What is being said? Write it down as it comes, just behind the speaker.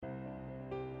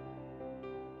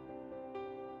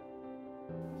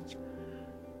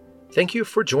Thank you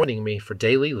for joining me for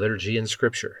Daily Liturgy and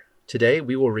Scripture. Today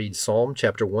we will read Psalm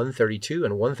chapter 132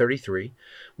 and 133.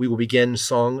 We will begin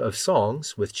Song of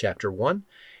Songs with chapter 1,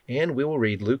 and we will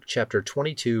read Luke chapter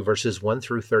 22 verses 1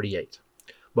 through 38.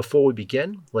 Before we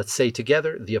begin, let's say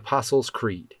together the Apostles'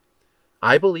 Creed.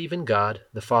 I believe in God,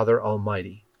 the Father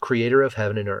Almighty, creator of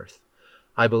heaven and earth.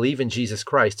 I believe in Jesus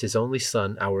Christ, his only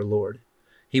Son, our Lord.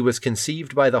 He was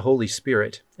conceived by the Holy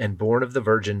Spirit and born of the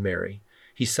Virgin Mary.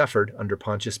 He suffered under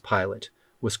Pontius Pilate,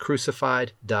 was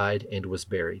crucified, died, and was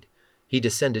buried. He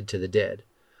descended to the dead.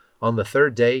 On the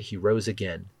third day he rose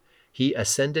again. He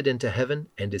ascended into heaven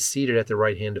and is seated at the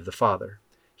right hand of the Father.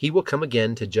 He will come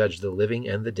again to judge the living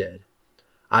and the dead.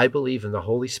 I believe in the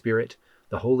Holy Spirit,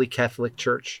 the Holy Catholic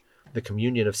Church, the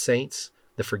communion of saints,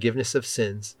 the forgiveness of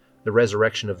sins, the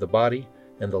resurrection of the body,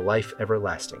 and the life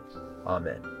everlasting.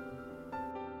 Amen.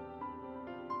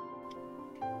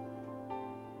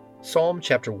 Psalm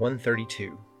chapter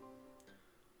 132.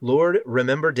 Lord,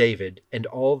 remember David and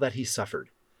all that he suffered.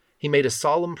 He made a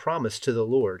solemn promise to the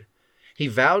Lord. He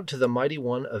vowed to the Mighty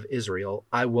One of Israel,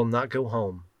 I will not go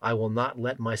home. I will not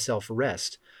let myself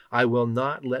rest. I will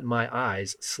not let my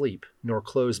eyes sleep, nor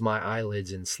close my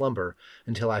eyelids in slumber,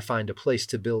 until I find a place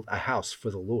to build a house for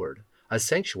the Lord, a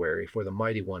sanctuary for the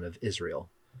Mighty One of Israel.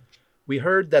 We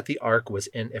heard that the ark was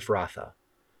in Ephrathah,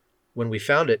 when we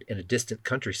found it in a distant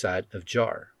countryside of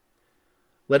Jar.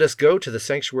 Let us go to the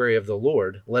sanctuary of the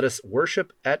Lord. Let us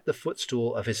worship at the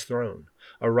footstool of his throne.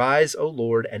 Arise, O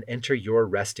Lord, and enter your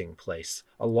resting place,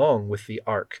 along with the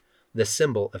ark, the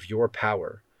symbol of your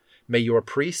power. May your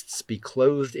priests be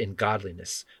clothed in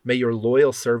godliness. May your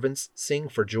loyal servants sing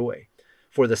for joy.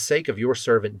 For the sake of your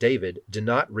servant David, do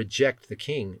not reject the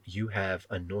king you have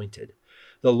anointed.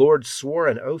 The Lord swore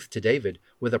an oath to David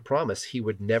with a promise he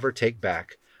would never take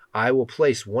back. I will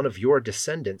place one of your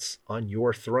descendants on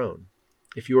your throne.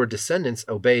 If your descendants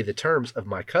obey the terms of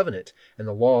my covenant and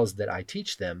the laws that I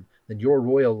teach them, then your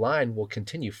royal line will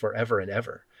continue forever and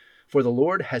ever. For the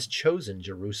Lord has chosen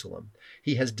Jerusalem.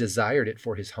 He has desired it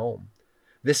for his home.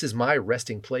 This is my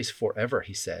resting place forever,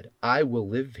 he said. I will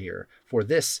live here, for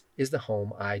this is the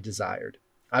home I desired.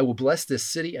 I will bless this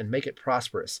city and make it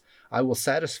prosperous. I will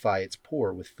satisfy its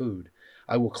poor with food.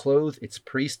 I will clothe its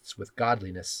priests with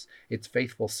godliness. Its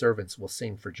faithful servants will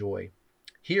sing for joy.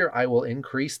 Here I will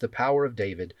increase the power of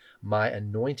David. My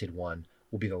anointed one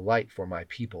will be the light for my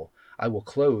people. I will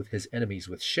clothe his enemies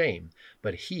with shame,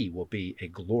 but he will be a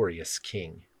glorious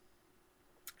king.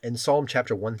 In Psalm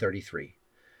chapter 133,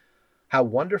 how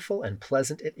wonderful and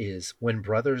pleasant it is when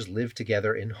brothers live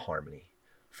together in harmony.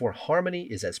 For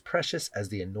harmony is as precious as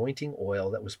the anointing oil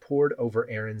that was poured over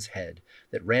Aaron's head,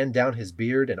 that ran down his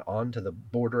beard and onto the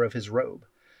border of his robe.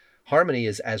 Harmony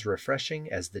is as refreshing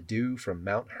as the dew from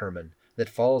Mount Hermon that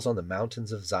falls on the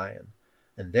mountains of Zion.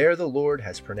 And there the Lord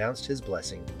has pronounced his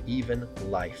blessing, even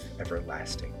life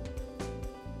everlasting.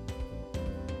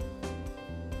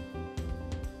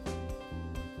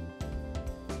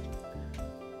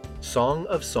 Song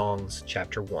of Songs,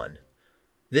 chapter 1.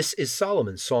 This is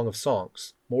Solomon's Song of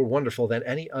Songs, more wonderful than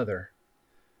any other.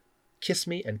 Kiss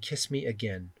me and kiss me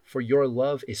again, for your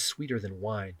love is sweeter than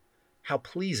wine. How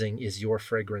pleasing is your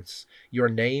fragrance! Your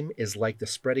name is like the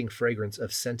spreading fragrance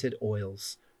of scented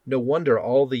oils. No wonder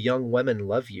all the young women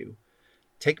love you.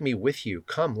 Take me with you.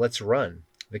 Come, let's run.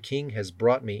 The king has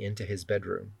brought me into his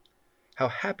bedroom. How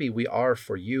happy we are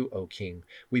for you, O king.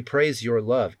 We praise your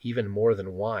love even more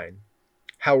than wine.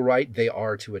 How right they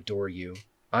are to adore you.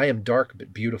 I am dark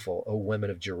but beautiful, O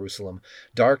women of Jerusalem,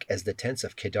 dark as the tents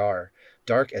of Kedar,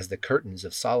 dark as the curtains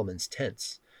of Solomon's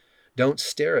tents. Don't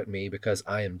stare at me because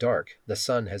I am dark. The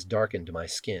sun has darkened my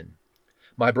skin.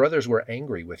 My brothers were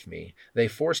angry with me. They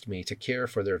forced me to care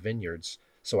for their vineyards,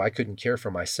 so I couldn't care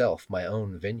for myself, my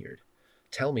own vineyard.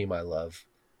 Tell me, my love,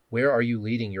 where are you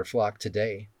leading your flock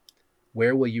today?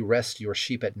 Where will you rest your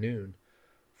sheep at noon?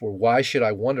 For why should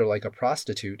I wander like a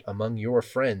prostitute among your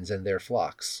friends and their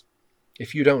flocks?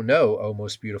 If you don't know, O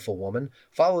most beautiful woman,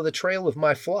 follow the trail of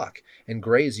my flock and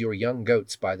graze your young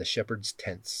goats by the shepherd's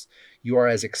tents. You are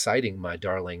as exciting, my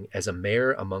darling, as a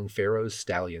mare among Pharaoh's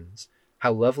stallions.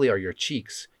 How lovely are your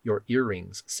cheeks, your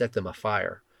earrings set them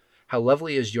afire. How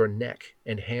lovely is your neck,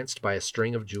 enhanced by a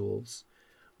string of jewels.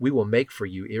 We will make for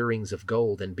you earrings of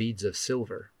gold and beads of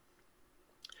silver.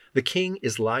 The king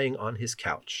is lying on his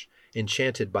couch,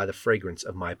 enchanted by the fragrance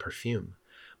of my perfume.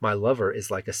 My lover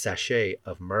is like a sachet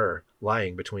of myrrh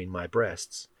lying between my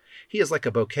breasts. He is like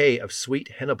a bouquet of sweet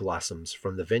henna blossoms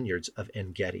from the vineyards of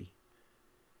En-Gedi.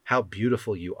 How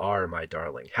beautiful you are, my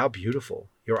darling, how beautiful.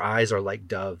 Your eyes are like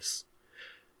doves.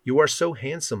 You are so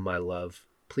handsome, my love,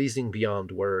 pleasing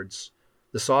beyond words.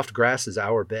 The soft grass is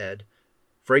our bed.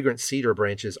 Fragrant cedar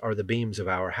branches are the beams of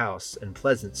our house, and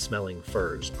pleasant-smelling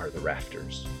firs are the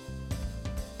rafters.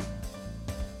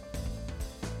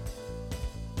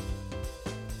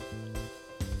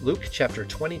 Luke chapter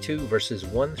 22, verses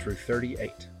 1 through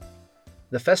 38.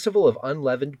 The festival of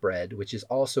unleavened bread, which is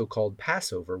also called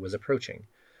Passover, was approaching.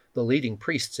 The leading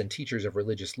priests and teachers of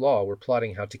religious law were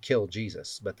plotting how to kill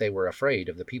Jesus, but they were afraid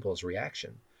of the people's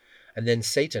reaction. And then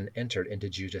Satan entered into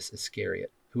Judas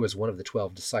Iscariot, who was one of the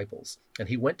 12 disciples, and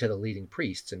he went to the leading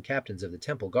priests and captains of the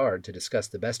temple guard to discuss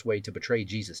the best way to betray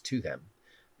Jesus to them.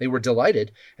 They were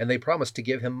delighted, and they promised to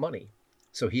give him money.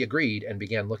 So he agreed and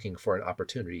began looking for an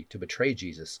opportunity to betray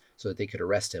Jesus so that they could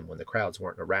arrest him when the crowds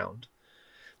weren't around.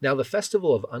 Now the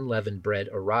festival of unleavened bread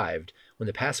arrived when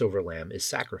the Passover lamb is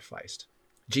sacrificed.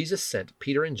 Jesus sent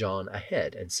Peter and John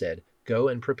ahead and said, "Go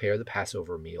and prepare the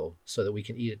Passover meal so that we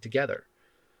can eat it together."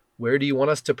 "Where do you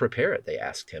want us to prepare it?" they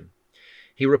asked him.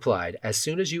 He replied, "As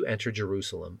soon as you enter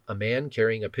Jerusalem, a man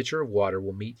carrying a pitcher of water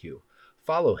will meet you.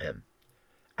 Follow him.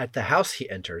 At the house he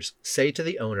enters, say to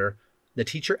the owner, 'The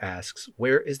teacher asks,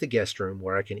 where is the guest room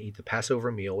where I can eat the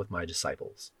Passover meal with my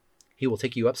disciples?' He will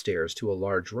take you upstairs to a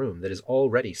large room that is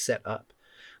already set up.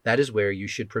 That is where you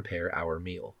should prepare our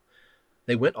meal."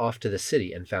 They went off to the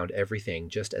city and found everything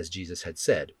just as Jesus had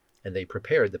said, and they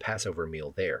prepared the Passover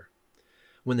meal there.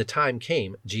 When the time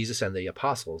came, Jesus and the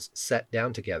apostles sat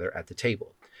down together at the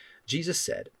table. Jesus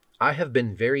said, "I have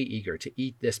been very eager to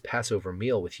eat this Passover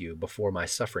meal with you before my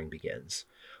suffering begins.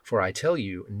 For I tell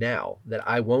you now that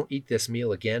I won't eat this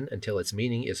meal again until its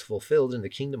meaning is fulfilled in the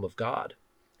kingdom of God."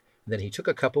 Then he took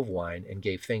a cup of wine and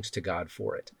gave thanks to God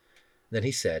for it. Then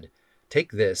he said,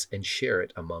 "Take this and share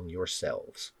it among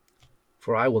yourselves.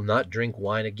 For I will not drink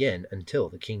wine again until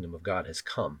the kingdom of God has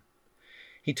come."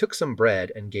 He took some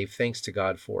bread and gave thanks to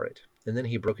God for it, and then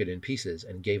he broke it in pieces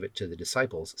and gave it to the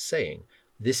disciples, saying,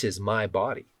 "This is my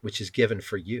body, which is given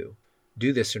for you.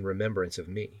 Do this in remembrance of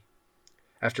me."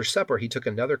 After supper he took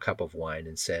another cup of wine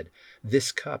and said,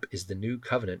 "This cup is the new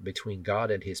covenant between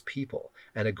God and his people,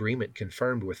 an agreement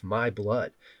confirmed with my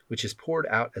blood, which is poured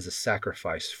out as a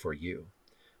sacrifice for you.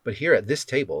 But here at this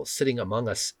table, sitting among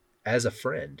us as a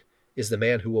friend, is the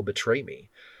man who will betray me.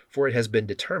 For it has been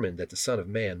determined that the Son of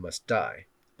Man must die.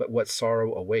 But what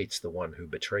sorrow awaits the one who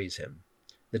betrays him?"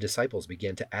 The disciples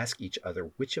began to ask each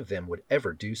other which of them would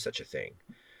ever do such a thing.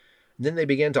 And then they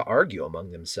began to argue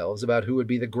among themselves about who would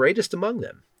be the greatest among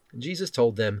them. And Jesus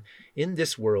told them, "In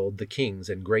this world the kings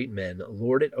and great men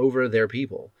lord it over their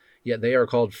people, yet they are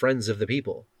called friends of the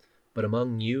people. But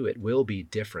among you it will be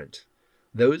different.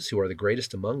 Those who are the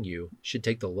greatest among you should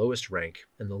take the lowest rank,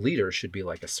 and the leader should be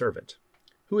like a servant.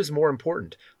 Who is more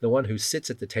important, the one who sits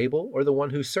at the table or the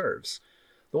one who serves?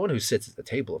 The one who sits at the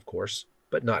table, of course,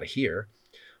 but not here.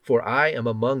 For I am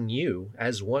among you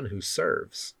as one who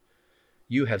serves.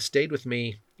 You have stayed with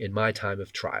me in my time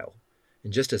of trial.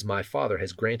 And just as my Father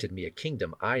has granted me a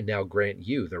kingdom, I now grant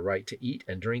you the right to eat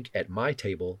and drink at my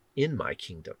table in my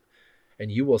kingdom.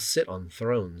 And you will sit on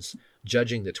thrones,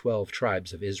 judging the 12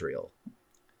 tribes of Israel.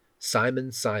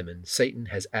 Simon, Simon, Satan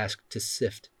has asked to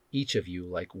sift each of you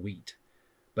like wheat.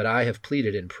 But I have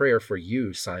pleaded in prayer for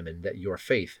you, Simon, that your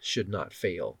faith should not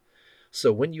fail.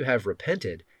 So when you have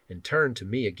repented and turned to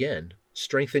me again,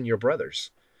 strengthen your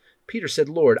brothers." Peter said,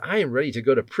 "Lord, I am ready to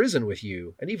go to prison with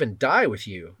you and even die with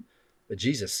you." But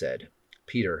Jesus said,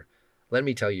 "Peter, let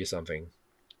me tell you something.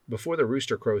 Before the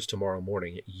rooster crows tomorrow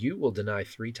morning, you will deny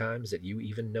 3 times that you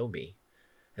even know me."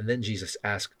 And then Jesus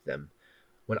asked them,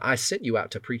 "When I sent you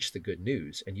out to preach the good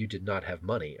news, and you did not have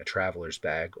money, a traveler's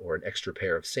bag, or an extra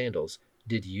pair of sandals,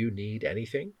 did you need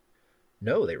anything?"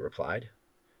 "No," they replied.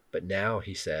 "But now,"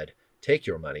 he said, "take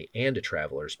your money and a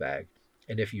traveler's bag,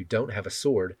 and if you don't have a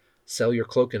sword, sell your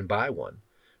cloak and buy one.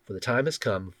 For the time has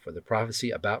come for the prophecy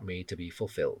about me to be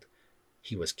fulfilled.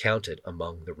 He was counted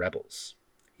among the rebels.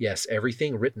 Yes,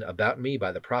 everything written about me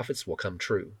by the prophets will come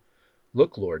true."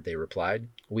 "Look, Lord," they replied,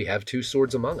 "we have 2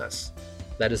 swords among us."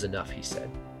 "That is enough," he said.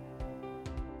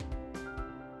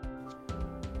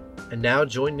 And now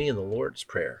join me in the Lord's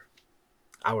Prayer.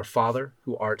 Our Father,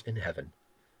 who art in heaven,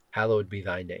 hallowed be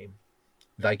thy name.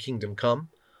 Thy kingdom come,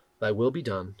 thy will be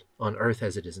done, on earth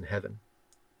as it is in heaven.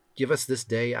 Give us this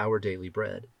day our daily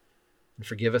bread, and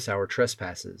forgive us our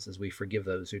trespasses as we forgive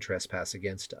those who trespass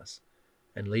against us.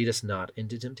 And lead us not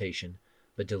into temptation,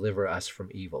 but deliver us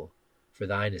from evil. For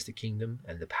thine is the kingdom,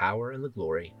 and the power, and the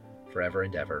glory, forever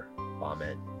and ever.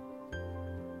 Amen.